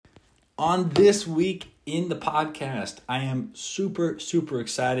On this week in the podcast, I am super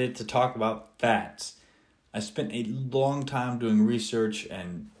excited to talk about fats. I spent a long time doing research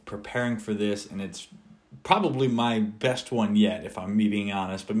and preparing for this, and it's probably my best one yet, if I'm being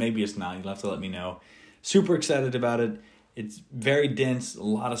honest, but maybe it's not. You'll have to let me know. Super excited about it. It's very dense, a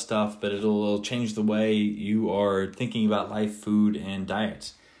lot of stuff, but it'll change the way you are thinking about life, food, and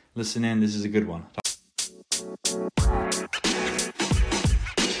diets. Listen in, this is a good one.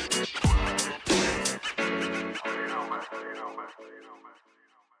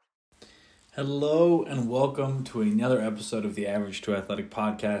 Hello and welcome to another episode of the Average to Athletic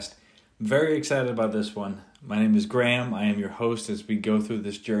podcast. Very excited about this one. My name is Graham. I am your host as we go through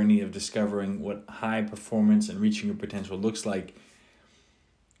this journey of discovering what high performance and reaching your potential looks like.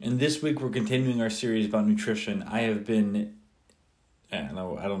 And this week we're continuing our series about nutrition. I have been, I don't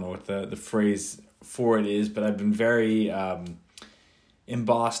know what the phrase for it is, but I've been very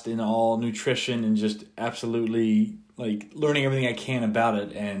embossed in all nutrition and just absolutely learning everything I can about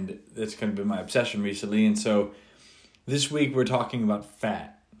it, and that's kind of been my obsession recently. And so this week we're talking about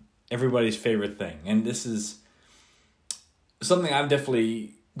fat, everybody's favorite thing, and this is something I've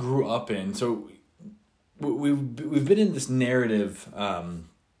definitely grew up in. So we've been in this narrative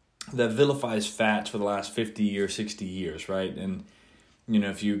that vilifies fats for the last 50 or 60 years, right? And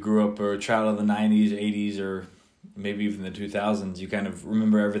if you grew up or a child of the 90s, 80s, or maybe even the 2000s, you kind of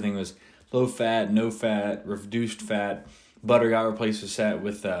remember everything was low fat, no fat, reduced fat. Butter got replaced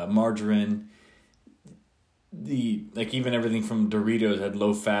with margarine. Even everything from Doritos had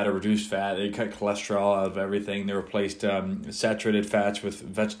low fat or reduced fat. They cut cholesterol out of everything. They replaced saturated fats with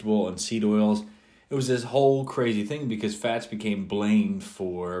vegetable and seed oils. It was this whole crazy thing because fats became blamed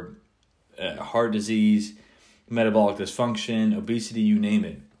for heart disease, metabolic dysfunction, obesity, you name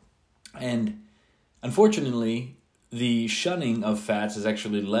it. And unfortunately, the shunning of fats has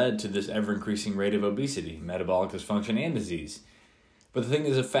actually led to this ever-increasing rate of obesity, metabolic dysfunction, and disease. But the thing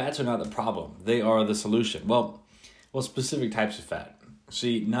is that fats are not the problem. They are the solution. Well, specific types of fat.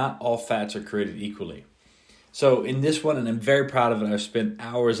 See, not all fats are created equally. So in this one, and I'm very proud of it, I've spent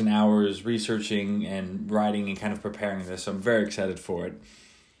hours and hours researching and writing and kind of preparing this, so I'm very excited for it.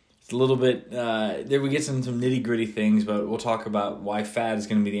 It's a little bit, there we get some nitty-gritty things, but we'll talk about why fat is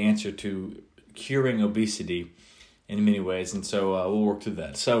going to be the answer to curing obesity in many ways, and so we'll work through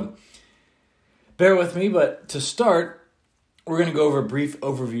that. So bear with me, but to start, we're going to go over a brief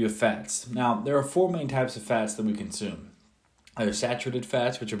overview of fats. Now, there are four main types of fats that we consume. There are saturated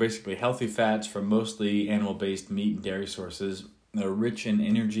fats, which are basically healthy fats from mostly animal-based meat and dairy sources. They're rich in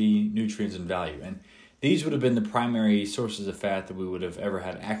energy, nutrients, and value. And these would have been the primary sources of fat that we would have ever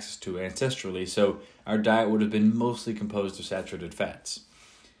had access to ancestrally, so our diet would have been mostly composed of saturated fats.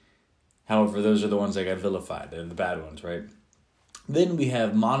 However, those are the ones that got vilified. They're the bad ones, right? Then we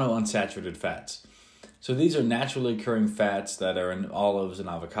have monounsaturated fats. So these are naturally occurring fats that are in olives and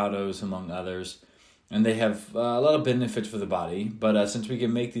avocados, among others. And they have a lot of benefits for the body. But since we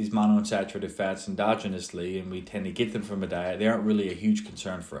can make these monounsaturated fats endogenously, and we tend to get them from a diet, they aren't really a huge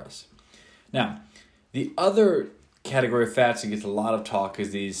concern for us. Now, the other category of fats that gets a lot of talk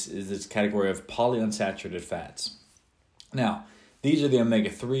is this category of polyunsaturated fats. Now, these are the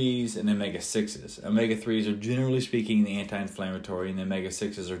omega-3s and omega-6s. Omega-3s are generally speaking the anti-inflammatory, and the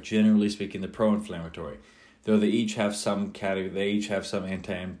omega-6s are generally speaking the pro-inflammatory. Though they each have some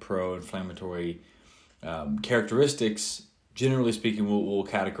anti- and pro-inflammatory characteristics, generally speaking, we'll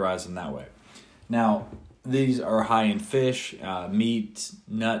categorize them that way. Now, these are high in fish, meat,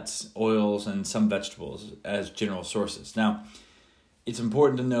 nuts, oils, and some vegetables as general sources. Now, it's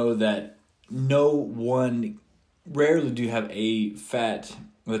important to know that rarely do you have a fat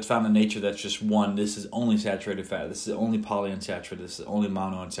that's found in nature that's just one. This is only saturated fat. This is only polyunsaturated. This is only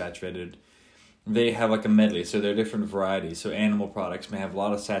monounsaturated. They have a medley, so there are different varieties. So animal products may have a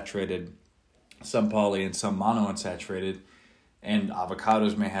lot of saturated, some poly, and some monounsaturated. And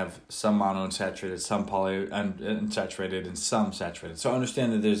avocados may have some monounsaturated, some polyunsaturated, and some saturated. So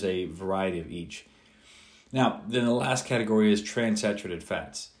understand that there's a variety of each. Now, then the last category is transaturated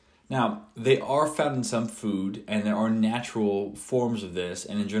fats. Now, they are found in some food, and there are natural forms of this,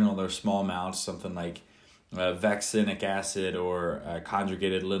 and in general, they're small amounts, something like vaccinic acid or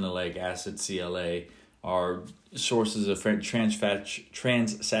conjugated linoleic acid, CLA, are sources of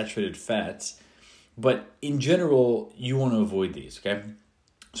transsaturated fats. But in general, you want to avoid these, okay?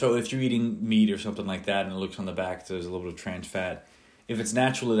 So if you're eating meat or something like that, and it looks on the back, there's a little bit of trans fat, if it's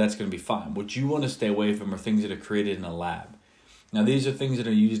naturally, that's going to be fine. What you want to stay away from are things that are created in a lab. Now, these are things that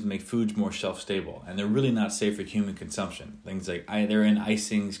are used to make foods more shelf-stable, and they're really not safe for human consumption. Things like they're in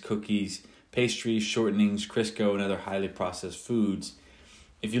icings, cookies, pastries, shortenings, Crisco, and other highly processed foods.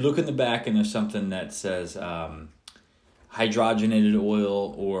 if you look in the back and there's something that says hydrogenated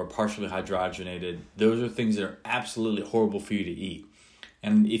oil or partially hydrogenated, those are things that are absolutely horrible for you to eat.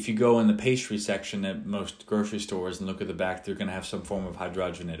 And if you go in the pastry section at most grocery stores and look at the back, they're going to have some form of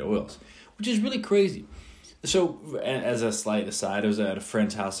hydrogenated oils, which is really crazy. So as a slight aside, I was at a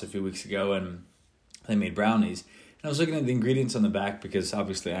friend's house a few weeks ago and they made brownies. And I was looking at the ingredients on the back because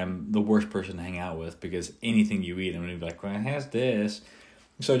obviously I'm the worst person to hang out with because anything you eat, I'm going to be like, well, it has this.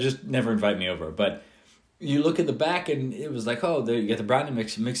 So just never invite me over. But you look at the back and it was like, oh, there you get the brownie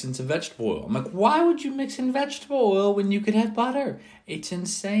mix, you mix in some vegetable oil. I'm like, why would you mix in vegetable oil when you could have butter? It's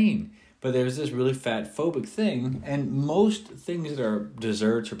insane. But there's this really fat phobic thing, and most things that are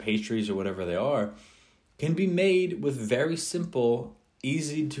desserts or pastries or whatever they are can be made with very simple,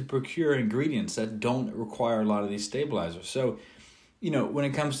 easy to procure ingredients that don't require a lot of these stabilizers. So, when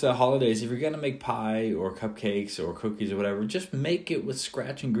it comes to holidays, if you're going to make pie or cupcakes or cookies or whatever, just make it with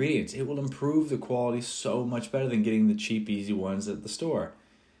scratch ingredients. It will improve the quality so much better than getting the cheap, easy ones at the store.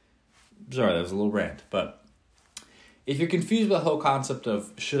 Sorry, that was a little rant. But if you're confused about the whole concept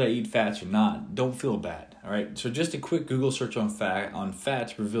of should I eat fats or not, don't feel bad. All right. So just a quick Google search on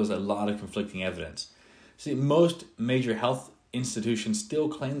fats reveals a lot of conflicting evidence. See, most major health institutions still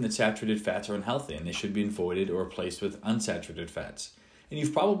claim that saturated fats are unhealthy and they should be avoided or replaced with unsaturated fats. And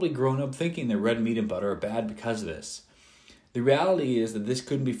you've probably grown up thinking that red meat and butter are bad because of this. The reality is that this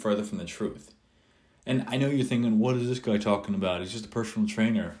couldn't be further from the truth. And I know you're thinking, what is this guy talking about? He's just a personal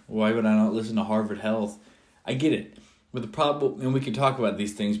trainer. Why would I not listen to Harvard Health? I get it. But the problem, and we can talk about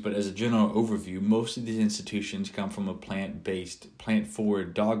these things, but as a general overview, most of these institutions come from a plant-based,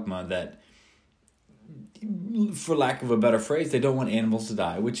 plant-forward dogma that, for lack of a better phrase, they don't want animals to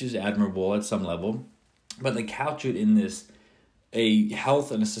die, which is admirable at some level, but they couch it in a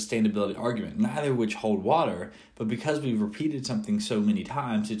health and a sustainability argument, neither of which hold water, but because we've repeated something so many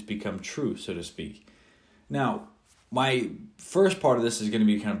times, it's become true, so to speak. Now, my first part of this is going to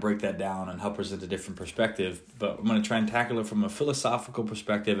be kind of break that down and help present a different perspective, but I'm going to try and tackle it from a philosophical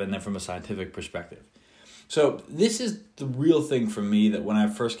perspective and then from a scientific perspective. So this is the real thing for me that when I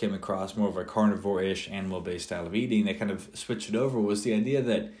first came across more of a carnivore-ish, animal-based style of eating that kind of switched it over was the idea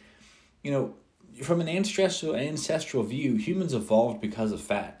that, from an ancestral view, humans evolved because of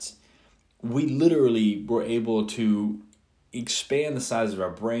fats. We literally were able to expand the size of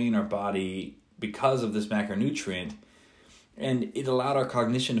our brain, our body, because of this macronutrient, and it allowed our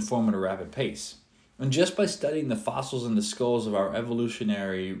cognition to form at a rapid pace. And just by studying the fossils and the skulls of our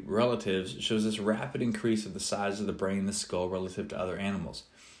evolutionary relatives shows this rapid increase of the size of the brain and the skull relative to other animals.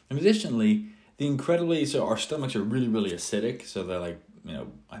 And additionally, so our stomachs are really, really acidic. So they're like,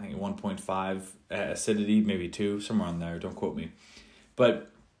 I think 1.5 acidity, maybe 2, somewhere on there. Don't quote me. But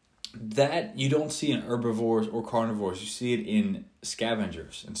that you don't see in herbivores or carnivores. You see it in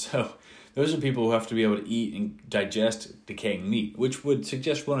scavengers. And so those are people who have to be able to eat and digest decaying meat, which would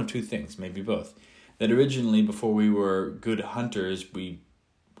suggest one of two things, maybe both. That originally, before we were good hunters, we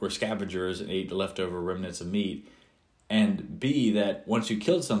were scavengers and ate the leftover remnants of meat. And B, that once you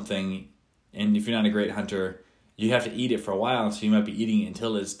killed something, and if you're not a great hunter, you have to eat it for a while, so you might be eating it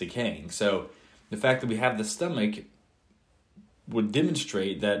until it's decaying. So the fact that we have the stomach would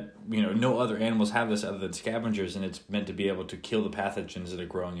demonstrate that, no other animals have this other than scavengers, and it's meant to be able to kill the pathogens that are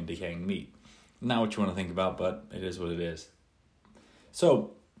growing and decaying meat. Not what you want to think about, but it is what it is.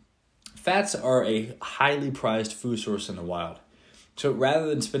 So fats are a highly prized food source in the wild. So rather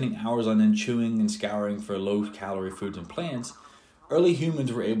than spending hours on them chewing and scouring for low-calorie foods and plants, early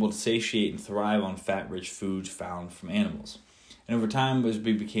humans were able to satiate and thrive on fat-rich foods found from animals. And over time, as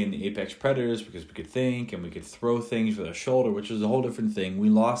we became the apex predators, because we could think and we could throw things with our shoulder, which was a whole different thing, we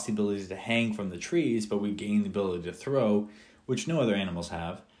lost the ability to hang from the trees, but we gained the ability to throw, which no other animals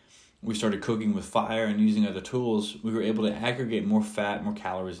have. We started cooking with fire and using other tools. We were able to aggregate more fat, more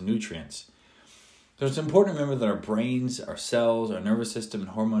calories, and nutrients. So it's important to remember that our brains, our cells, our nervous system, and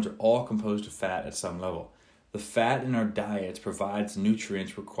hormones are all composed of fat at some level. The fat in our diets provides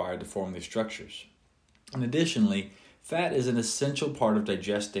nutrients required to form these structures. And additionally, fat is an essential part of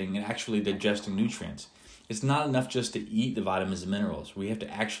digesting nutrients. It's not enough just to eat the vitamins and minerals. We have to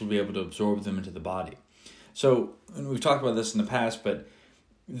actually be able to absorb them into the body. So, and we've talked about this in the past, but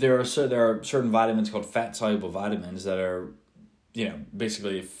there are certain vitamins called fat-soluble vitamins that are,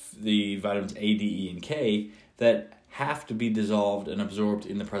 basically the vitamins A, D, E, and K that have to be dissolved and absorbed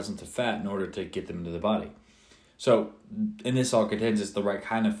in the presence of fat in order to get them into the body. So, and this all contains it's the right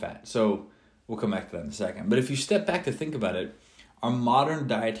kind of fat. So, we'll come back to that in a second. But if you step back to think about it, our modern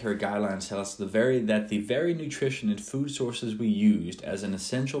dietary guidelines tell us that the very nutrition and food sources we used as an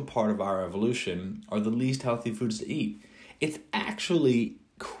essential part of our evolution are the least healthy foods to eat. It's actually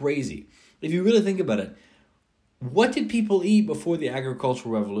crazy. If you really think about it, what did people eat before the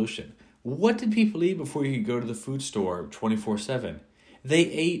agricultural revolution? What did people eat before you could go to the food store 24/7? They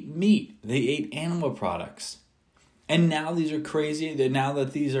ate meat. They ate animal products. And now these are crazy. Now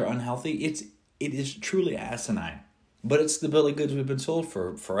that these are unhealthy, it is truly asinine. But it's the bill of goods we've been sold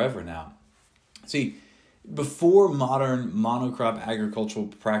for forever now. See, before modern monocrop agricultural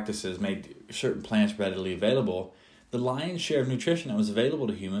practices made certain plants readily available, the lion's share of nutrition that was available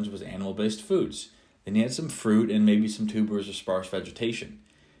to humans was animal-based foods. Then you had some fruit and maybe some tubers or sparse vegetation.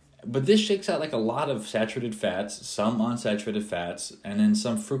 But this shakes out like a lot of saturated fats, some unsaturated fats, and then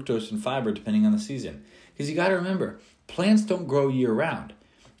some fructose and fiber depending on the season. Because you got to remember, plants don't grow year-round.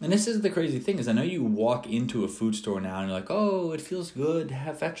 And this is the crazy thing, is I know you walk into a food store now and you're like, oh, it feels good to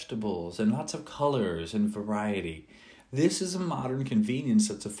have vegetables and lots of colors and variety. This is a modern convenience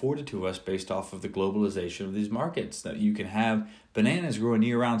that's afforded to us based off of the globalization of these markets, that you can have bananas growing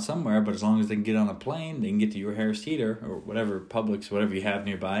year-round somewhere, but as long as they can get on a plane, they can get to your Harris Teeter or whatever, Publix, whatever you have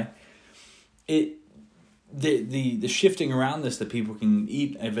nearby. The shifting around this, that people can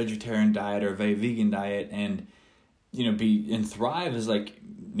eat a vegetarian diet or a vegan diet and be and thrive, is like,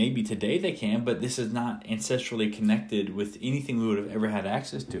 maybe today they can, but this is not ancestrally connected with anything we would have ever had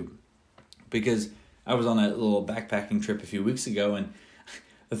access to. Because I was on a little backpacking trip a few weeks ago, and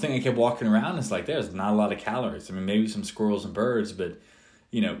the thing I kept walking around is like, there's not a lot of calories. I mean, maybe some squirrels and birds, but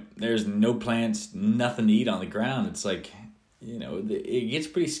there's no plants, nothing to eat on the ground. It's like, it gets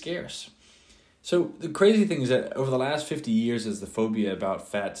pretty scarce. So the crazy thing is that over the last 50 years, as the phobia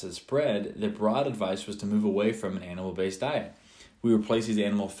about fats has spread, the broad advice was to move away from an animal-based diet. We replace these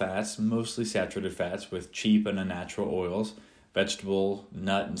animal fats, mostly saturated fats, with cheap and unnatural oils, vegetable,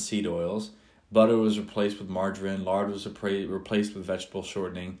 nut, and seed oils. Butter was replaced with margarine. Lard was replaced with vegetable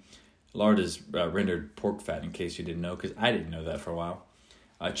shortening. Lard is rendered pork fat, in case you didn't know, because I didn't know that for a while.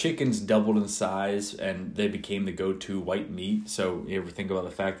 Chickens doubled in size, and they became the go-to white meat. So you ever think about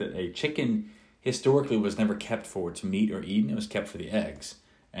the fact that a chicken historically was never kept for its meat or eaten? It was kept for the eggs.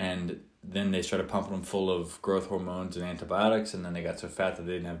 And then they started pumping them full of growth hormones and antibiotics, and then they got so fat that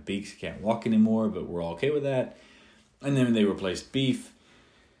they didn't have beaks, can't walk anymore, but we're all okay with that. And then they replaced beef.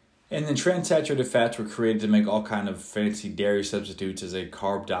 And then trans-saturated fats were created to make all kind of fancy dairy substitutes as a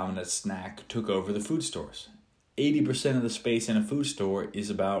carb-dominant snack took over the food stores. 80% of the space in a food store is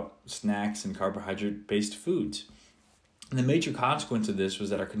about snacks and carbohydrate-based foods. And the major consequence of this was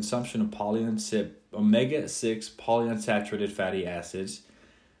that our consumption of omega-6 polyunsaturated fatty acids,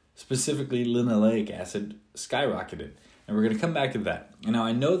 specifically linoleic acid, skyrocketed. And we're going to come back to that. And now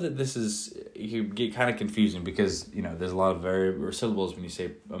I know that it can get kind of confusing because, there's a lot of syllables when you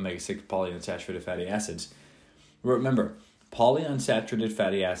say omega-6 polyunsaturated fatty acids. Remember, polyunsaturated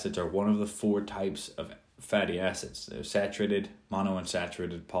fatty acids are one of the 4 types of fatty acids. They're saturated,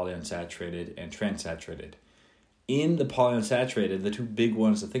 monounsaturated, polyunsaturated, and transsaturated. In the polyunsaturated, the 2 big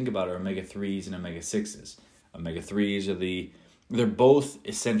ones to think about are omega-3s and omega-6s. Omega-3s they're both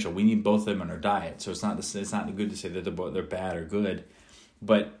essential. We need both of them in our diet. So it's not good to say that they're bad or good.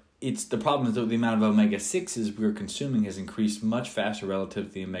 But the problem is that the amount of omega-6s we're consuming has increased much faster relative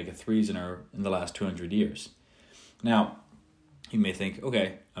to the omega-3s in the last 200 years. Now, you may think,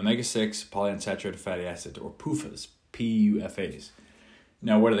 okay, omega-6 polyunsaturated fatty acids, or PUFAs, P-U-F-A's.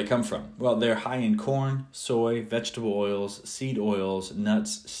 Now, where do they come from? Well, they're high in corn, soy, vegetable oils, seed oils,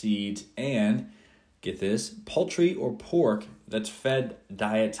 nuts, seeds, and, get this, poultry or pork that's fed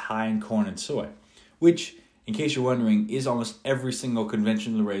diets high in corn and soy, which, in case you're wondering, is almost every single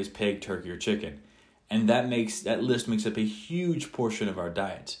conventionally raised pig, turkey, or chicken. And that list makes up a huge portion of our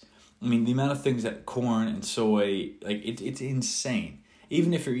diets. I mean, the amount of things that corn and soy, it's insane.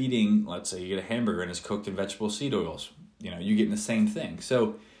 Even if you're eating, let's say you get a hamburger and it's cooked in vegetable seed oils, you're getting the same thing.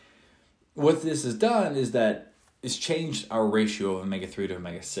 So what this has done is that it's changed our ratio of omega-3 to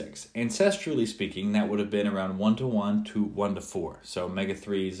omega-6. Ancestrally speaking, that would have been around 1:1 to 1:4. So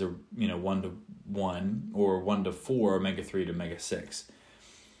omega-3s are 1:1 or 1:4 omega-3 to omega-6.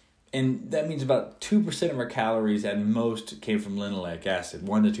 And that means about 2% of our calories at most came from linoleic acid,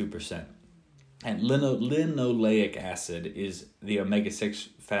 1 to 2%. And linoleic acid is the omega-6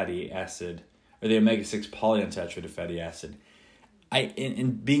 fatty acid, or the omega-6 polyunsaturated fatty acid.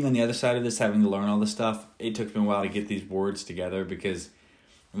 In being on the other side of this, having to learn all this stuff, it took me a while to get these words together because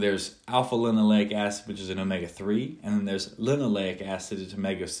there's alpha-linoleic acid, which is an omega-3, and then there's linoleic acid, it's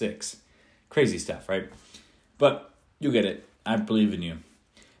omega-6. Crazy stuff, right? But you get it. I believe in you.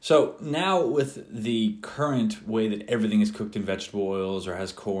 So now with the current way that everything is cooked in vegetable oils or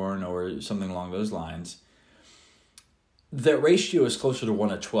has corn or something along those lines, the ratio is closer to 1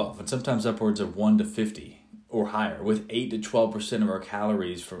 to 12 and sometimes upwards of 1 to 50. or higher, with 8 to 12% of our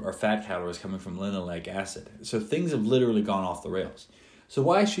calories, from our fat calories, coming from linoleic acid. So things have literally gone off the rails. So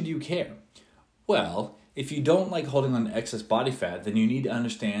why should you care? Well, if you don't like holding on to excess body fat, then you need to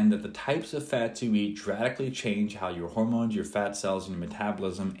understand that the types of fats you eat drastically change how your hormones, your fat cells, and your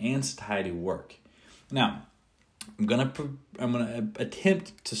metabolism and satiety work. Now, I'm gonna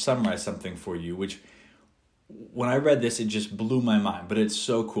attempt to summarize something for you, which when I read this, it just blew my mind, but it's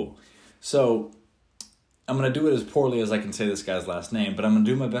so cool. So I'm going to do it as poorly as I can say this guy's last name, but I'm going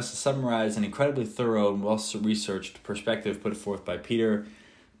to do my best to summarize an incredibly thorough and well-researched perspective put forth by Peter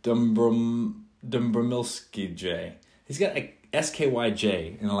Dombromilski J. He's got a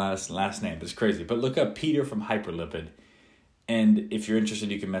SKYJ in the last name. It's crazy. But look up Peter from Hyperlipid. And if you're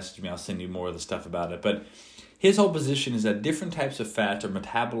interested, you can message me. I'll send you more of the stuff about it. But his whole position is that different types of fats are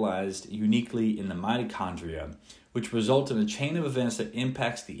metabolized uniquely in the mitochondria, which result in a chain of events that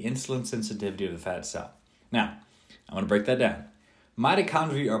impacts the insulin sensitivity of the fat cell. Now, I'm going to break that down.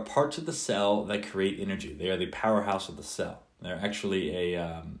 Mitochondria are parts of the cell that create energy. They are the powerhouse of the cell. They're actually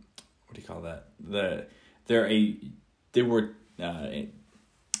they were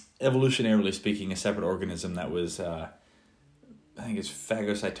evolutionarily speaking a separate organism that was I think it's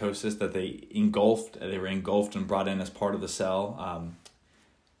phagocytosis, that they were engulfed and brought in as part of the cell.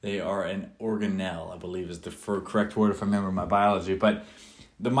 They are an organelle, I believe is the correct word if I remember my biology. But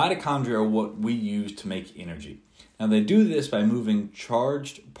the mitochondria are what we use to make energy. Now they do this by moving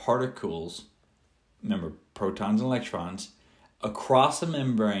charged particles, remember protons and electrons, across a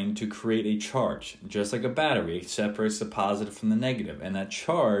membrane to create a charge. Just like a battery, it separates the positive from the negative, and that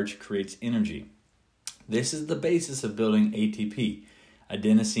charge creates energy. This is the basis of building ATP,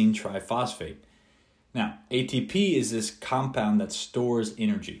 adenosine triphosphate. Now, ATP is this compound that stores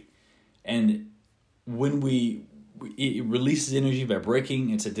energy. And when it releases energy by breaking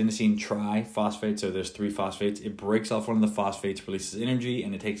its adenosine triphosphate, so there's 3 phosphates, it breaks off one of the phosphates, releases energy,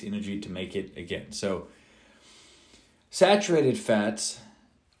 and it takes energy to make it again. So, saturated fats,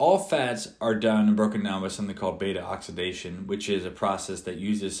 all fats are done and broken down by something called beta oxidation, which is a process that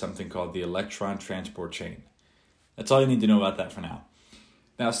uses something called the electron transport chain. That's all you need to know about that for now.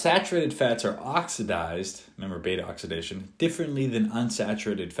 Now, saturated fats are oxidized, remember beta oxidation, differently than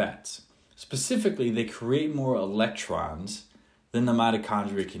unsaturated fats. Specifically, they create more electrons than the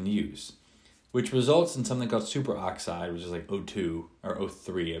mitochondria can use, which results in something called superoxide, which is like O2 or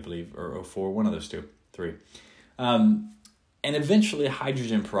O3, I believe, or O4, one of those two, 3. And eventually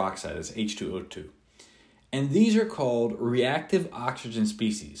hydrogen peroxide is H2O2. And these are called reactive oxygen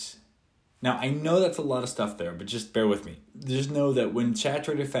species. Now, I know that's a lot of stuff there, but just bear with me. Just know that when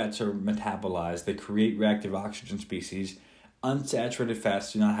saturated fats are metabolized, they create reactive oxygen species. Unsaturated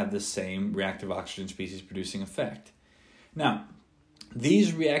fats do not have the same reactive oxygen species producing effect. Now,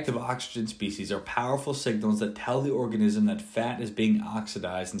 these reactive oxygen species are powerful signals that tell the organism that fat is being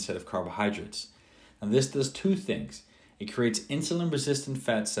oxidized instead of carbohydrates. Now, this does 2 things. It creates insulin-resistant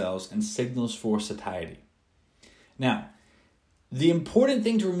fat cells and signals for satiety. Now, the important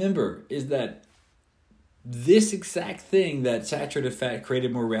thing to remember is that this exact thing, that saturated fat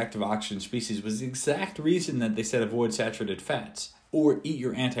created more reactive oxygen species, was the exact reason that they said avoid saturated fats or eat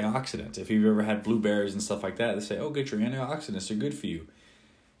your antioxidants. If you've ever had blueberries and stuff like that, they say, oh, get your antioxidants, they're good for you.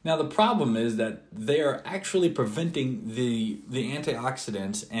 Now, the problem is that they are actually preventing the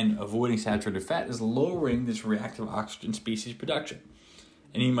antioxidants, and avoiding saturated fat is lowering this reactive oxygen species production.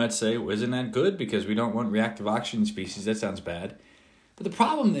 And you might say, well, isn't that good? Because we don't want reactive oxygen species. That sounds bad. But the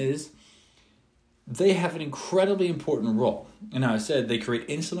problem is they have an incredibly important role. And now I said they create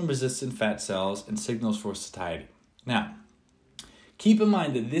insulin-resistant fat cells and signals for satiety. Now, keep in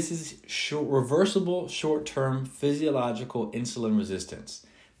mind that this is reversible short-term physiological insulin resistance,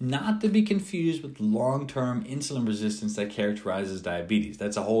 not to be confused with long-term insulin resistance that characterizes diabetes.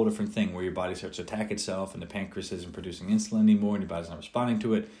 That's a whole different thing where your body starts to attack itself and the pancreas isn't producing insulin anymore and your body's not responding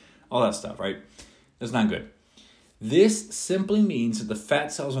to it, all that stuff, right? That's not good. This simply means that the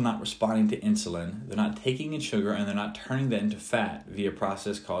fat cells are not responding to insulin, they're not taking in sugar, and they're not turning that into fat via a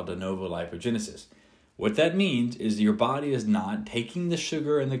process called de novo lipogenesis. What that means is your body is not taking the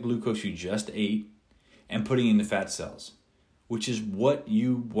sugar and the glucose you just ate and putting it into fat cells, which is what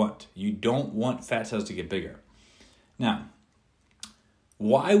you want. You don't want fat cells to get bigger. Now,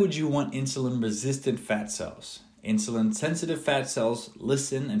 why would you want insulin-resistant fat cells? Insulin-sensitive fat cells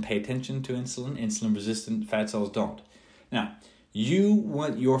listen and pay attention to insulin. Insulin-resistant fat cells don't. Now, you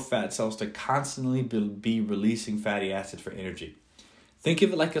want your fat cells to constantly be releasing fatty acids for energy. Think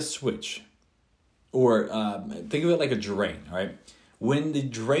of it like a switch, or think of it like a drain, all right? When the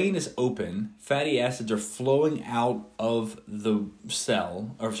drain is open, fatty acids are flowing out of the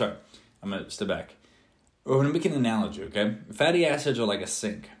cell, I'm going to step back. Or I'm going to make an analogy, okay? Fatty acids are like a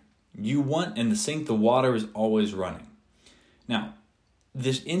sink. In the sink, the water is always running. Now,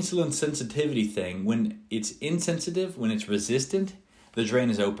 this insulin sensitivity thing, when it's insensitive, when it's resistant, the drain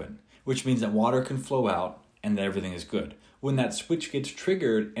is open, which means that water can flow out and that everything is good. When that switch gets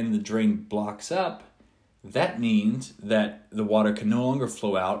triggered and the drain blocks up, that means that the water can no longer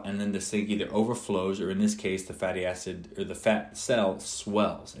flow out, and then the sink either overflows, or in this case, the fatty acid or the fat cell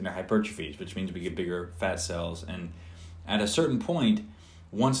swells and it hypertrophies, which means we get bigger fat cells. And at a certain point,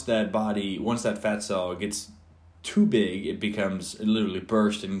 once that fat cell gets too big, it literally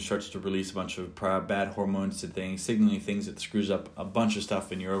bursts and starts to release a bunch of bad hormones and things, signaling things that screws up a bunch of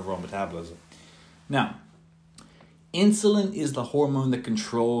stuff in your overall metabolism. Now, insulin is the hormone that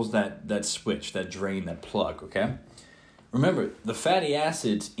controls that switch, that drain, that plug, okay? Remember, the fatty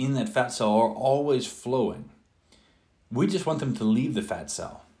acids in that fat cell are always flowing. We just want them to leave the fat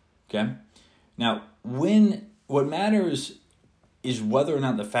cell, okay? Now, what matters is whether or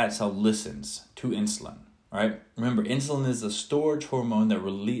not the fat cell listens to insulin, right? Remember, insulin is the storage hormone that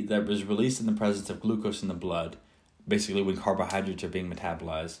is released in the presence of glucose in the blood, basically when carbohydrates are being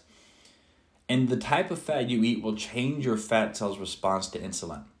metabolized. And the type of fat you eat will change your fat cell's response to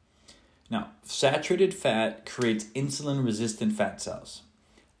insulin. Now, saturated fat creates insulin-resistant fat cells.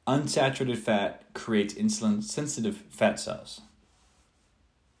 Unsaturated fat creates insulin-sensitive fat cells.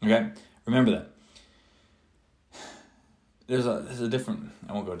 Okay? Remember that. There's a different...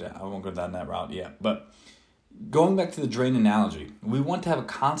 I won't go down that route yet. But going back to the drain analogy, we want to have a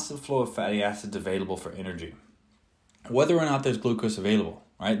constant flow of fatty acids available for energy, whether or not there's glucose available.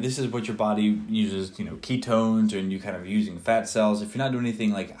 Right, this is what your body uses, ketones, and you kind of using fat cells. If you're not doing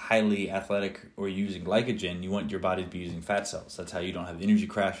anything like highly athletic or using glycogen, you want your body to be using fat cells. That's how you don't have energy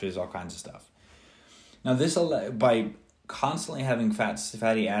crashes, all kinds of stuff. Now, by constantly having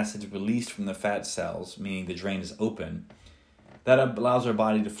fatty acids released from the fat cells, meaning the drain is open, that allows our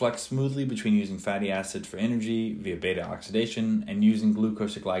body to flex smoothly between using fatty acids for energy via beta oxidation and using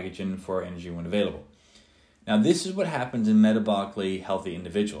glucose or glycogen for energy when available. Now, this is what happens in metabolically healthy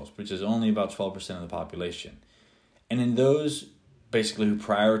individuals, which is only about 12% of the population. And in those, basically, who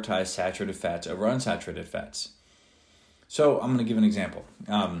prioritize saturated fats over unsaturated fats. So, I'm going to give an example.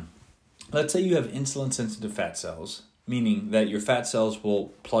 Let's say you have insulin-sensitive fat cells, meaning that your fat cells will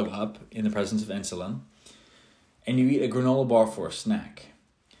plug up in the presence of insulin, and you eat a granola bar for a snack.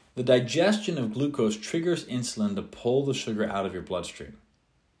 The digestion of glucose triggers insulin to pull the sugar out of your bloodstream.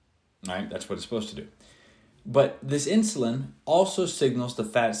 All right, that's what it's supposed to do. But this insulin also signals the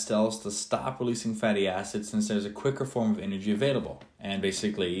fat cells to stop releasing fatty acids since there's a quicker form of energy available. And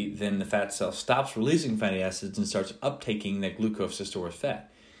basically, then the fat cell stops releasing fatty acids and starts uptaking that glucose to store as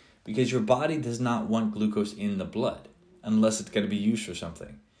fat. Because your body does not want glucose in the blood unless it's going to be used for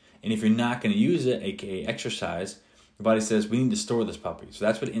something. And if you're not going to use it, aka exercise, your body says, we need to store this puppy. So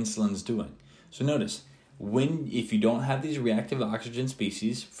that's what insulin's doing. So notice, if you don't have these reactive oxygen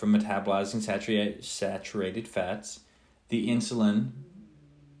species from metabolizing saturated fats, the insulin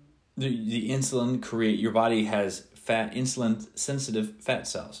create, your body has insulin sensitive fat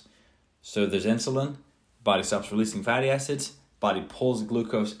cells. So there's insulin, body stops releasing fatty acids, body pulls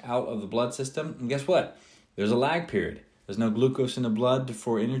glucose out of the blood system, and guess what? There's a lag period. There's no glucose in the blood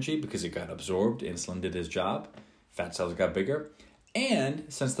for energy because it got absorbed. Insulin did his job. Fat cells got bigger. And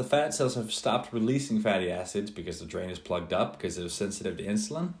since the fat cells have stopped releasing fatty acids because the drain is plugged up because it was sensitive to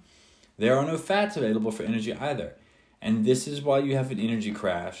insulin, there are no fats available for energy either. And this is why you have an energy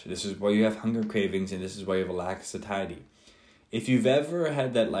crash. This is why you have hunger cravings, and this is why you have a lack of satiety. If you've ever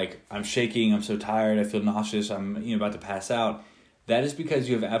had that, I'm shaking, I'm so tired, I feel nauseous, I'm about to pass out, that is because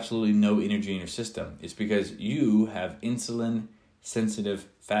you have absolutely no energy in your system. It's because you have insulin-sensitive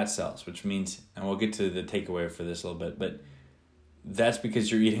fat cells, which means, and we'll get to the takeaway for this a little bit, but that's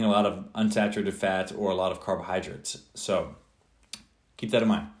because you're eating a lot of unsaturated fats or a lot of carbohydrates. So keep that in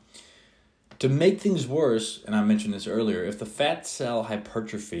mind. To make things worse, and I mentioned this earlier, if the fat cell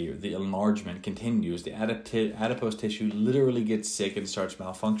hypertrophy or the enlargement continues, the adipose tissue literally gets sick and starts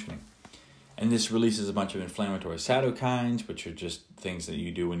malfunctioning. And this releases a bunch of inflammatory cytokines, which are just things that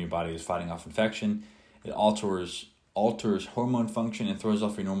you do when your body is fighting off infection. It alters hormone function and throws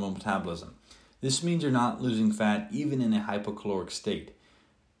off your normal metabolism. This means you're not losing fat even in a hypocaloric state.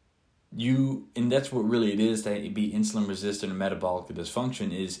 And that's what really it is to be insulin resistant or metabolically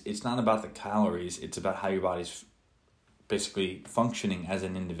dysfunction. It's not about the calories, it's about how your body's basically functioning as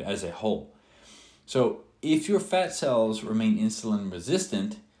a whole. So if your fat cells remain insulin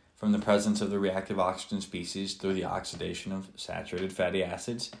resistant from the presence of the reactive oxygen species through the oxidation of saturated fatty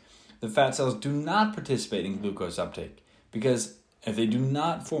acids, the fat cells do not participate in glucose uptake because if they do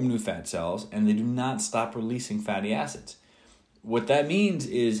not form new fat cells and they do not stop releasing fatty acids. What that means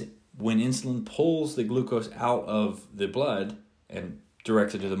is when insulin pulls the glucose out of the blood and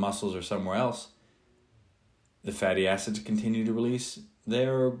directs it to the muscles or somewhere else, the fatty acids continue to release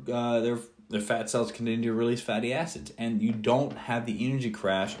their fat cells continue to release fatty acids, and you don't have the energy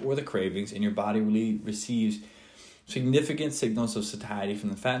crash or the cravings, and your body really receives significant signals of satiety from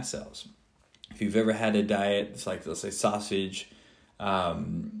the fat cells. If you've ever had a diet, it's like, let's say, sausage,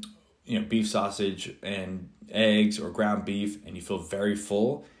 beef sausage and eggs or ground beef, and you feel very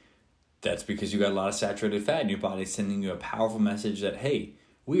full, that's because you got a lot of saturated fat, and your body's sending you a powerful message that, hey,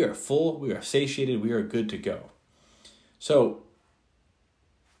 we are full, we are satiated, we are good to go. So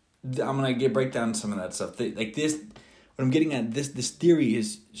I'm gonna break down some of that stuff. Like this, what I'm getting at, this theory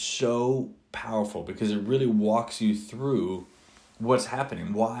is so powerful because it really walks you through what's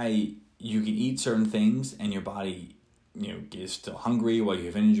happening, why you can eat certain things and your body, is still hungry, why you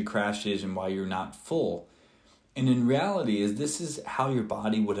have energy crashes, and why you're not full. And in reality, this is how your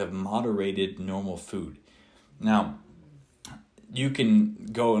body would have moderated normal food. Now, you can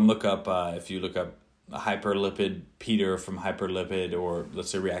go and look up, if you look up hyperlipid Peter from Hyperlipid, or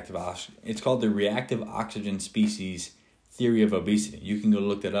let's say reactive oxygen. It's called the reactive oxygen species theory of obesity. You can go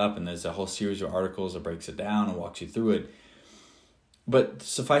look that up, and there's a whole series of articles that breaks it down and walks you through it. But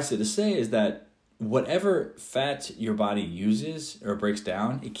suffice it to say is that whatever fat your body uses or breaks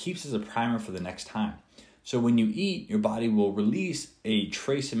down, it keeps as a primer for the next time. So when you eat, your body will release a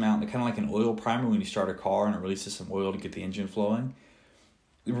trace amount, kind of like an oil primer when you start a car and it releases some oil to get the engine flowing.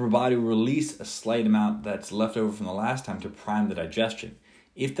 Your body will release a slight amount that's left over from the last time to prime the digestion.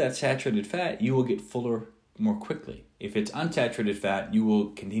 If that's saturated fat, you will get fuller more quickly. If it's unsaturated fat, you will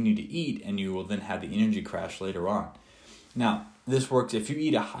continue to eat and you will then have the energy crash later on. Now, this works if you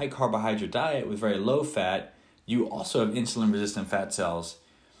eat a high carbohydrate diet with very low fat, you also have insulin resistant fat cells.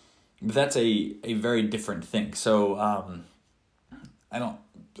 But that's a very different thing. So I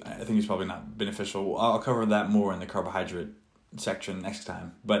think it's probably not beneficial. I'll cover that more in the carbohydrate section next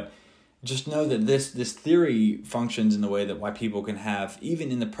time. But just know that this theory functions in the way that why people can have,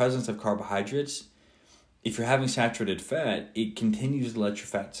 even in the presence of carbohydrates, if you're having saturated fat, it continues to let your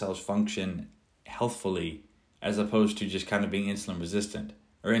fat cells function healthfully as opposed to just kind of being insulin resistant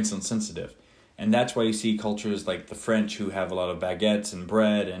or insulin sensitive. And that's why you see cultures like the French who have a lot of baguettes and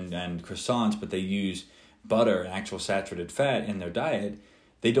bread and croissants, but they use butter and actual saturated fat in their diet.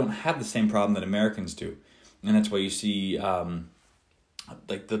 They don't have the same problem that Americans do. And that's why you see,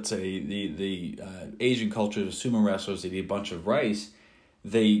 let's say the Asian culture of sumo wrestlers, they eat a bunch of rice.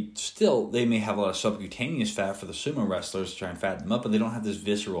 They may have a lot of subcutaneous fat for the sumo wrestlers to try and fatten them up, but they don't have this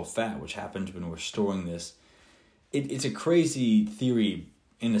visceral fat, which happens when we're storing this. It's a crazy theory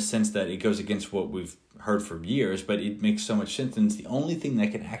in the sense that it goes against what we've heard for years, but it makes so much sense. And it's the only thing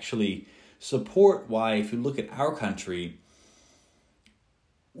that can actually support why, if you look at our country,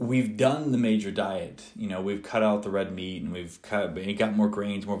 we've done the major diet. We've cut out the red meat, and we've got more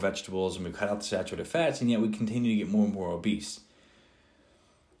grains, more vegetables, and we've cut out the saturated fats, and yet we continue to get more and more obese.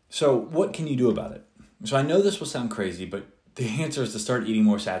 So what can you do about it? So I know this will sound crazy, but the answer is to start eating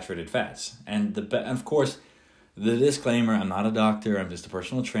more saturated fats. And of course, the disclaimer, I'm not a doctor, I'm just a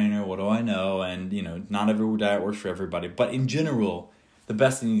personal trainer, what do I know? And, not every diet works for everybody. But in general, the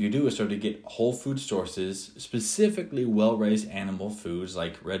best thing you can do is start to get whole food sources, specifically well-raised animal foods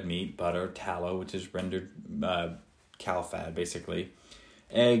like red meat, butter, tallow, which is rendered cow fat, basically,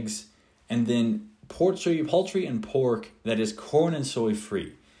 eggs, and then poultry and pork that is corn and soy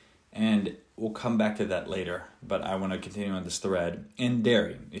free. And we'll come back to that later, but I want to continue on this thread. And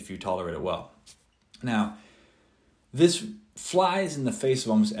dairy, if you tolerate it well. Now, this flies in the face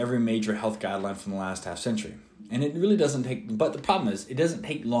of almost every major health guideline from the last half century. And it really doesn't take, but the problem is, it doesn't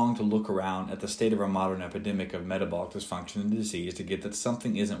take long to look around at the state of our modern epidemic of metabolic dysfunction and disease to get that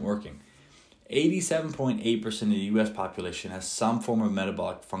something isn't working. 87.8% of the U.S. population has some form of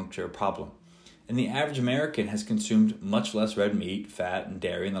metabolic function problem. And the average American has consumed much less red meat, fat, and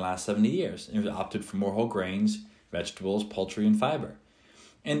dairy in the last 70 years. And has opted for more whole grains, vegetables, poultry, and fiber.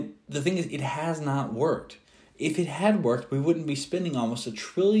 And the thing is, it has not worked. If it had worked, we wouldn't be spending almost $1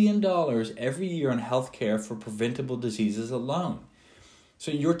 trillion every year on healthcare for preventable diseases alone.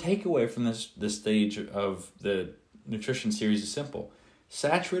 So your takeaway from this stage of the nutrition series is simple.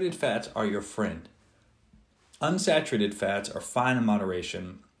 Saturated fats are your friend. Unsaturated fats are fine in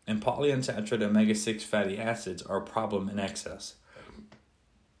moderation, and polyunsaturated omega-6 fatty acids are a problem in excess.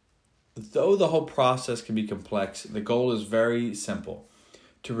 Though the whole process can be complex, the goal is very simple.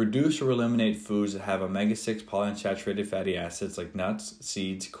 To reduce or eliminate foods that have omega-6 polyunsaturated fatty acids like nuts,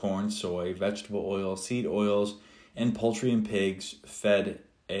 seeds, corn, soy, vegetable oil, seed oils, and poultry and pigs fed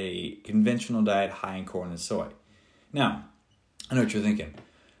a conventional diet high in corn and soy. Now, I know what you're thinking,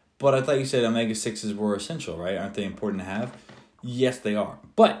 but I thought you said omega-6s were essential, right? Aren't they important to have? Yes, they are.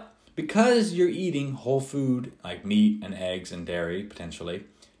 But because you're eating whole food like meat and eggs and dairy, potentially,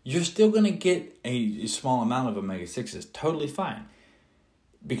 you're still going to get a small amount of omega-6s. Totally fine.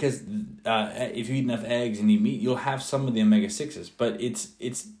 Because if you eat enough eggs and eat meat, you'll have some of the omega-6s. But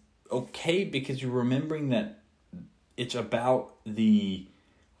it's okay because you're remembering that it's about the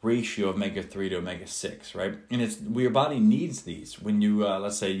ratio of omega-3 to omega-6, right? And your body needs these. When you,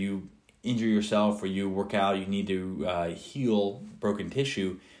 let's say you injure yourself or you work out, you need to heal broken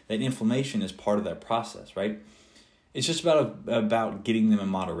tissue, that inflammation is part of that process, right? It's just about getting them in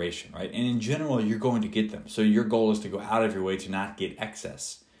moderation, right? And in general, you're going to get them. So your goal is to go out of your way to not get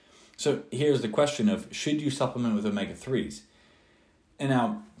excess. So here's the question of, should you supplement with omega-3s? And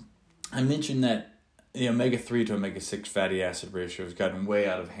now, I mentioned that the omega-3 to omega-6 fatty acid ratio has gotten way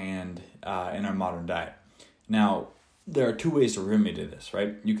out of hand in our modern diet. Now, there are two ways to remedy this,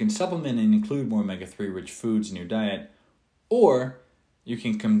 right? You can supplement and include more omega-3 rich foods in your diet, or you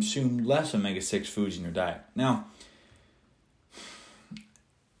can consume less omega-6 foods in your diet. Now,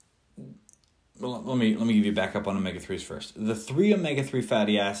 let me give you back up on omega-3s first. The 3 omega-3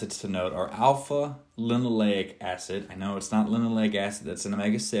 fatty acids to note are alpha-linoleic acid. I know it's not linoleic acid, that's an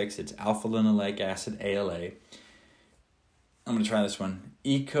omega-6. It's alpha-linoleic acid, ALA. I'm going to try this one.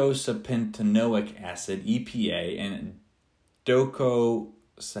 Eicosapentaenoic acid, EPA, and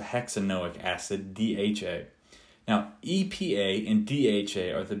docosahexaenoic acid, DHA. Now, EPA and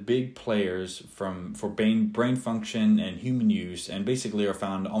DHA are the big players for brain function and human use, and basically are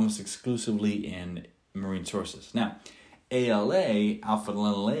found almost exclusively in marine sources. Now, ALA,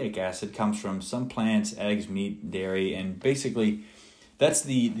 alpha-linoleic acid, comes from some plants, eggs, meat, dairy, and basically that's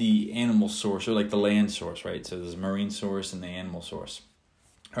the animal source, or like the land source, right? So there's a marine source and the animal source,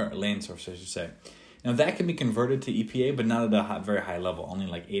 or land source, I should say. Now, that can be converted to EPA, but not at a very high level, only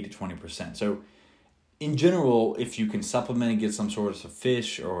like 8 to 20%. So in general, if you can supplement and get some sort of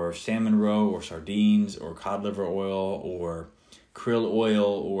fish or salmon roe or sardines or cod liver oil or krill oil,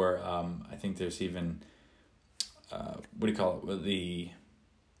 or I think there's even, the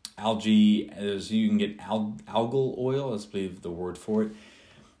algae, you can get algal oil, let's believe the word for it.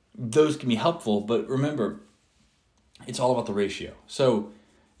 Those can be helpful, but remember, it's all about the ratio. So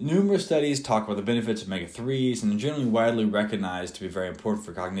numerous studies talk about the benefits of omega-3s, and they're generally widely recognized to be very important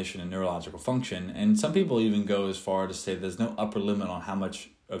for cognition and neurological function. And some people even go as far to say there's no upper limit on how much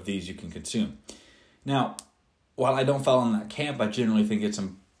of these you can consume. Now, while I don't fall in that camp, I generally think it's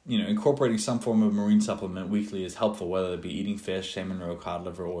incorporating some form of marine supplement weekly is helpful, whether it be eating fish, salmon roe, cod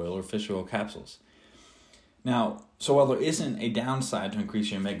liver oil, or fish oil capsules. Now, so while there isn't a downside to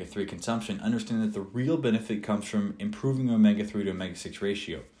increasing omega-3 consumption, understand that the real benefit comes from improving your omega-3 to omega-6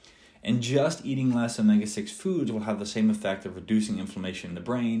 ratio. And just eating less omega-6 foods will have the same effect of reducing inflammation in the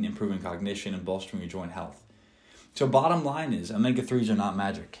brain, improving cognition, and bolstering your joint health. So bottom line is, omega-3s are not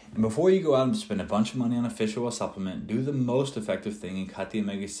magic. And before you go out and spend a bunch of money on a fish oil supplement, do the most effective thing and cut the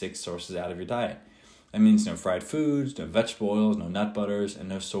omega-6 sources out of your diet. That means no fried foods, no vegetable oils, no nut butters, and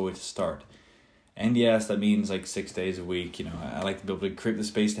no soy to start. And yes, that means like 6 days a week. I like to be able to create the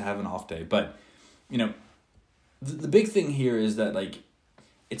space to have an off day. But, the big thing here is that,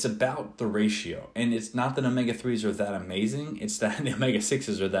 it's about the ratio. And it's not that omega-3s are that amazing. It's that the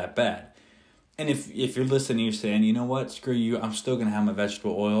omega-6s are that bad. And if you're listening, you're saying, you know what, screw you, I'm still going to have my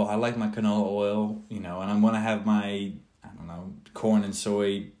vegetable oil. I like my canola oil, and I'm going to have my, corn and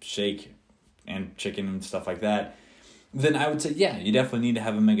soy shake and chicken and stuff like that. Then I would say, yeah, you definitely need to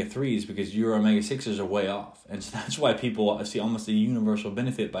have omega-3s because your omega-6s are way off. And so that's why people see almost a universal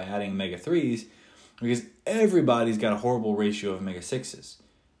benefit by adding omega-3s, because everybody's got a horrible ratio of omega-6s.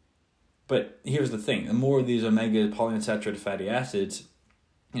 But here's the thing. The more of these omega polyunsaturated fatty acids,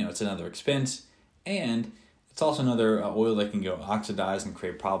 it's another expense, and it's also another oil that can go oxidize and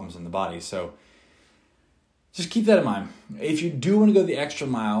create problems in the body. So just keep that in mind. If you do want to go the extra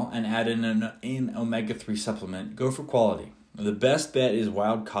mile and add in an omega-3 supplement, go for quality. The best bet is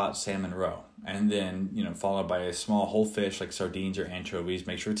wild-caught salmon roe, and then followed by a small whole fish like sardines or anchovies.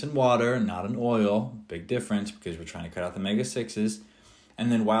 Make sure it's in water, not in oil. Big difference because we're trying to cut out the omega-6s. And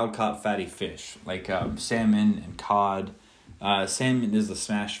then wild-caught fatty fish like salmon and cod. Salmon is the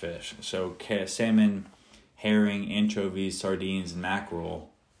smash fish. So salmon, herring, anchovies, sardines, and mackerel.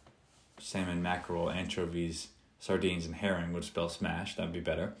 Salmon, mackerel, anchovies, sardines, and herring would spell smash. That would be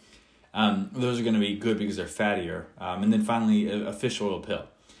better. Those are going to be good because they're fattier. And then finally, a fish oil pill.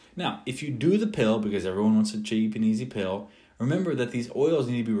 Now, if you do the pill because everyone wants a cheap and easy pill, Remember that these oils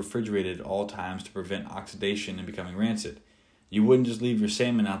need to be refrigerated at all times to prevent oxidation and becoming rancid. You wouldn't just leave your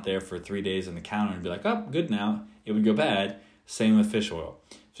salmon out there for 3 days on the counter and be like, oh, good now. It would go bad. Same with fish oil.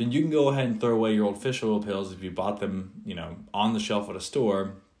 So you can go ahead and throw away your old fish oil pills if you bought them, on the shelf at a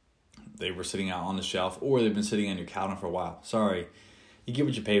store. They were sitting out on the shelf, or they've been sitting on your counter for a while. Sorry, you get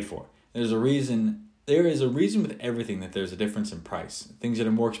what you paid for. There is a reason with everything that there's a difference in price. Things that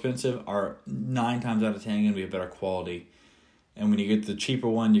are more expensive are 9 times out of 10 going to be a better quality. And when you get the cheaper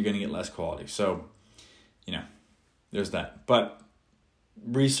one, you're going to get less quality. So, there's that. But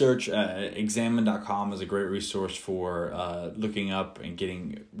research, examine.com is a great resource for looking up and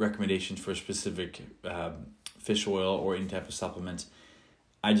getting recommendations for specific fish oil or any type of supplements.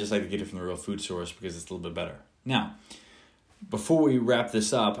 I just like to get it from the real food source because it's a little bit better. Now, before we wrap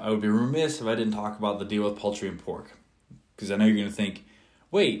this up, I would be remiss if I didn't talk about the deal with poultry and pork. Because I know you're going to think,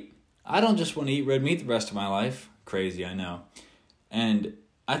 wait, I don't just want to eat red meat the rest of my life. Crazy, I know. And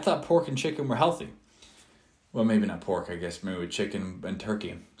I thought pork and chicken were healthy. Well, maybe not pork, I guess, maybe with chicken and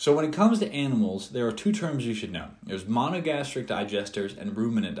turkey. So when it comes to animals, there are 2 terms you should know. There's monogastric digesters and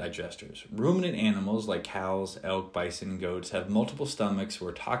ruminant digesters. Ruminant animals like cows, elk, bison, and goats have multiple stomachs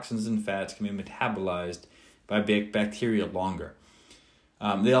where toxins and fats can be metabolized by bacteria longer.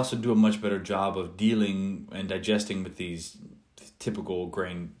 They also do a much better job of dealing and digesting with these typical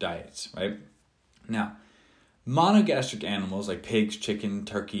grain diets, right? Now, monogastric animals like pigs, chicken,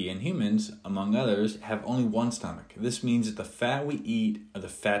 turkey, and humans, among others, have only one stomach. This means that the fat we eat are the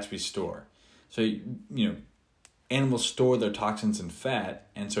fats we store. So, animals store their toxins in fat,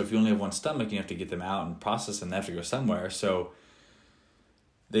 and so if you only have one stomach, you have to get them out and process them. They have to go somewhere, so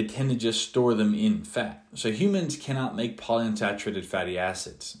they tend to just store them in fat. So humans cannot make polyunsaturated fatty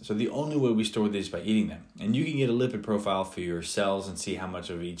acids. So the only way we store these is by eating them. And you can get a lipid profile for your cells and see how much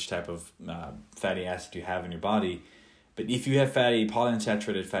of each type of fatty acid you have in your body. But if you have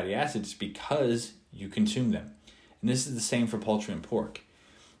polyunsaturated fatty acids, because you consume them. And this is the same for poultry and pork.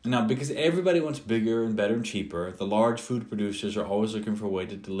 Now, because everybody wants bigger and better and cheaper, the large food producers are always looking for a way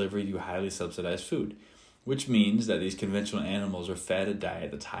to deliver you highly subsidized food, which means that these conventional animals are fed a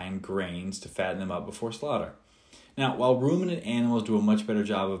diet that's high in grains to fatten them up before slaughter. Now, while ruminant animals do a much better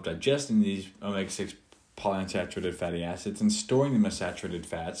job of digesting these omega-6 polyunsaturated fatty acids and storing them as saturated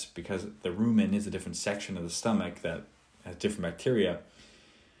fats, because the rumen is a different section of the stomach that has different bacteria,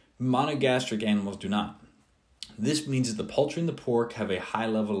 monogastric animals do not. This means that the poultry and the pork have a high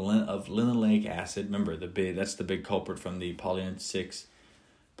level of linoleic acid. Remember, that's the big culprit from the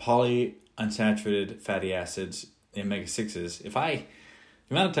polyunsaturated fatty acids, omega-6s. The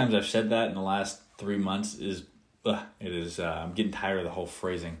amount of times I've said that in the last 3 months I'm getting tired of the whole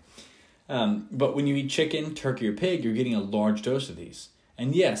phrasing. But when you eat chicken, turkey, or pig, you're getting a large dose of these.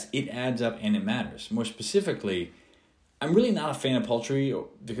 And yes, it adds up and it matters. More specifically, I'm really not a fan of poultry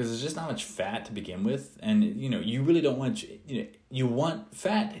because there's just not much fat to begin with. And, you really don't want, you want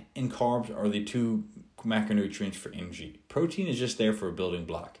fat and carbs are the 2 macronutrients for energy. Protein is just there for a building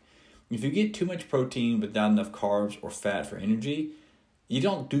block. If you get too much protein but not enough carbs or fat for energy, you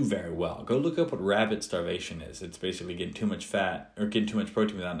don't do very well. Go look up what rabbit starvation is. It's basically getting too much fat or getting too much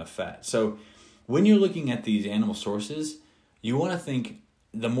protein without enough fat. So when you're looking at these animal sources, you want to think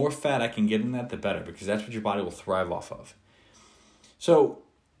the more fat I can get in that, the better, because that's what your body will thrive off of. So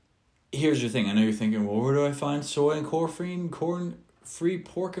here's your thing. I know you're thinking, well, where do I find soy and corn-free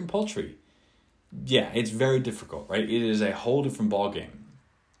pork and poultry? Yeah, it's very difficult, right? It is a whole different ballgame.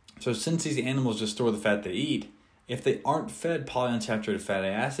 So since these animals just store the fat they eat, if they aren't fed polyunsaturated fatty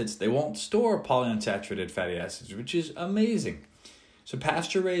acids, they won't store polyunsaturated fatty acids, which is amazing. So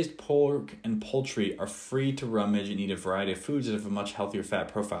pasture-raised pork and poultry are free to rummage and eat a variety of foods that have a much healthier fat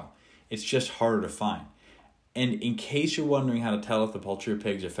profile. It's just harder to find. And in case you're wondering how to tell if the poultry or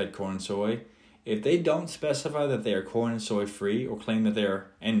pigs are fed corn and soy, if they don't specify that they are corn and soy free or claim that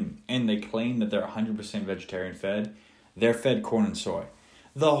they're, and they claim that they're 100% vegetarian fed, they're fed corn and soy.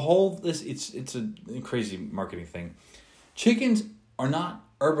 It's a crazy marketing thing. Chickens are not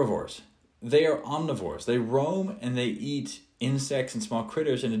herbivores. They are omnivores. They roam and they eat insects and small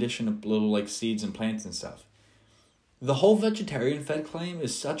critters in addition to little seeds and plants and stuff. The whole vegetarian fed claim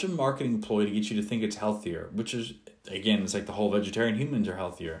is such a marketing ploy to get you to think it's healthier, which is, again, it's like the whole vegetarian humans are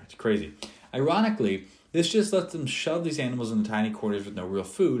healthier. It's crazy. Ironically, this just lets them shove these animals into tiny quarters with no real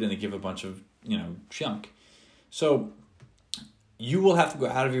food, and they give a bunch of, junk. So you will have to go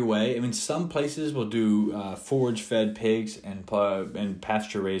out of your way. I mean, some places will do forage-fed pigs and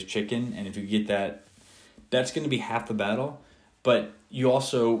pasture-raised chicken, and if you get that, that's going to be half the battle. But you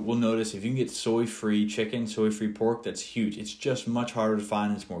also will notice if you can get soy-free chicken, soy-free pork, that's huge. It's just much harder to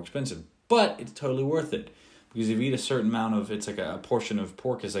find and it's more expensive. But it's totally worth it Because if you eat a certain amount of, it's like a portion of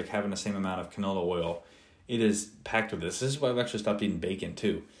pork is like having the same amount of canola oil. It is packed with this. This is why I've actually stopped eating bacon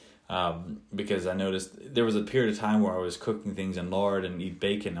too. Because I noticed there was a period of time where I was cooking things in lard and eat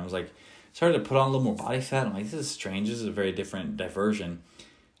bacon. I was like, started to put on a little more body fat. I'm like, this is strange. This is a very different diversion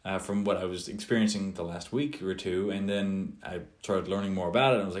from what I was experiencing the last week or two. And then I started learning more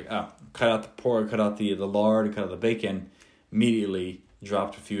about it. And I was like, oh, cut out the pork, cut out the lard, cut out the bacon. Immediately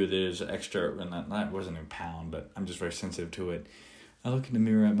dropped a few of those extra, and that wasn't a pound, but I'm just very sensitive to it. I look in the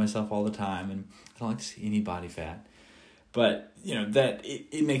mirror at myself all the time, and I don't like to see any body fat. But, that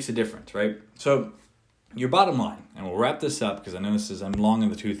it makes a difference, right? So your bottom line, and we'll wrap this up because I know I'm long in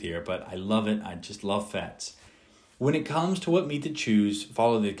the tooth here, but I love it. I just love fats. When it comes to what meat to choose,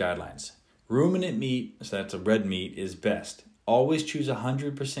 follow the guidelines. Ruminant meat, so that's a red meat, is best. Always choose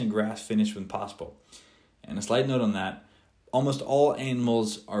 100% grass finished when possible. And a slight note on that, almost all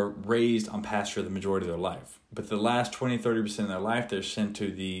animals are raised on pasture the majority of their life. But the last 20-30% of their life, they're sent to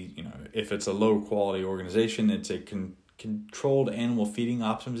if it's a low quality organization, it's a controlled animal feeding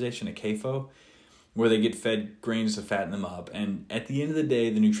optimization, a CAFO, where they get fed grains to fatten them up. And at the end of the day,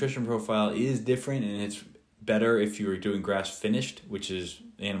 the nutrition profile is different, and it's better if you're doing grass finished, which is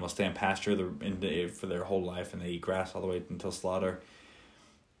the animals stay on pasture for their whole life and they eat grass all the way until slaughter.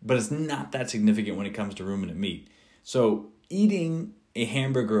 But it's not that significant when it comes to ruminant meat. So eating a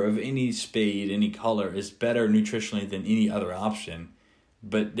hamburger of any spade, any color, is better nutritionally than any other option,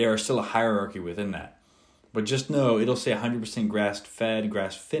 but there are still a hierarchy within that. But just know it'll say 100% grass-fed,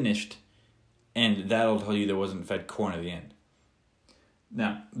 grass-finished, and that'll tell you there wasn't fed corn at the end.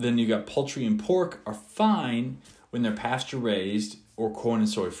 Now, then you got poultry and pork are fine when they're pasture-raised or corn and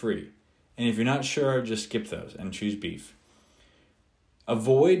soy-free. And if you're not sure, just skip those and choose beef.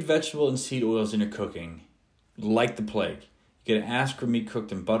 Avoid vegetable and seed oils in your cooking like the plague. You gotta ask for meat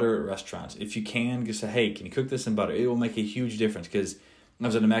cooked in butter at restaurants. If you can, just say, hey, can you cook this in butter? It will make a huge difference, because I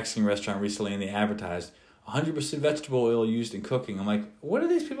was at a Mexican restaurant recently and they advertised 100% vegetable oil used in cooking. I'm like, what are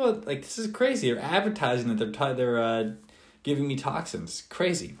these people, like, this is crazy. They're advertising that they're giving me toxins.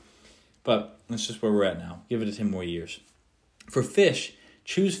 Crazy. But that's just where we're at now. Give it 10 more years. For fish,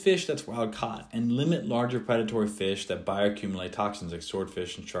 choose fish that's wild caught and limit larger predatory fish that bioaccumulate toxins like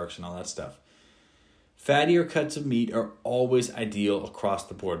swordfish and sharks and all that stuff. Fattier cuts of meat are always ideal across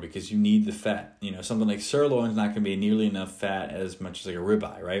the board because you need the fat. Something like sirloin's not going to be nearly enough fat as much as like a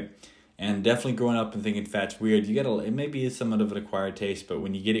ribeye, right? And definitely growing up and thinking fat's weird, it may be somewhat of an acquired taste, but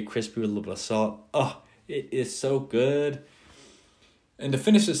when you get it crispy with a little bit of salt, it is so good. And to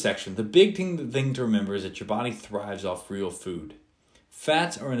finish this section, the big thing to remember is that your body thrives off real food.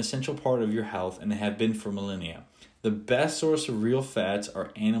 Fats are an essential part of your health, and they have been for millennia. The best source of real fats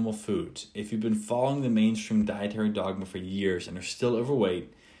are animal foods. If you've been following the mainstream dietary dogma for years and are still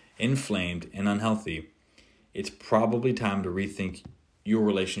overweight, inflamed, and unhealthy, it's probably time to rethink your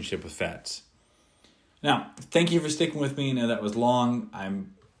relationship with fats. Now, thank you for sticking with me. I know that was long.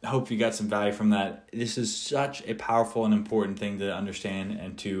 I hope you got some value from that. This is such a powerful and important thing to understand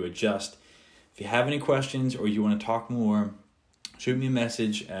and to adjust. If you have any questions or you want to talk more, shoot me a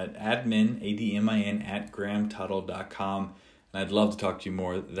message at admin, ADMIN, at grahamtuttle.com, and I'd love to talk to you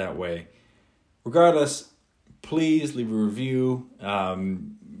more that way. Regardless, please leave a review,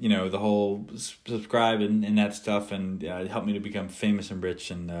 the whole subscribe and that stuff, and help me to become famous and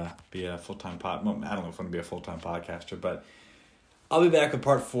rich and be a full-time I don't know if I'm going to be a full-time podcaster, but I'll be back with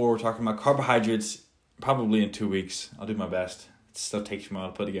part 4. We're talking about carbohydrates probably in 2 weeks. I'll do my best. It still takes me a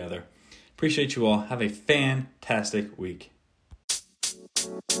while to put together. Appreciate you all. Have a fantastic week.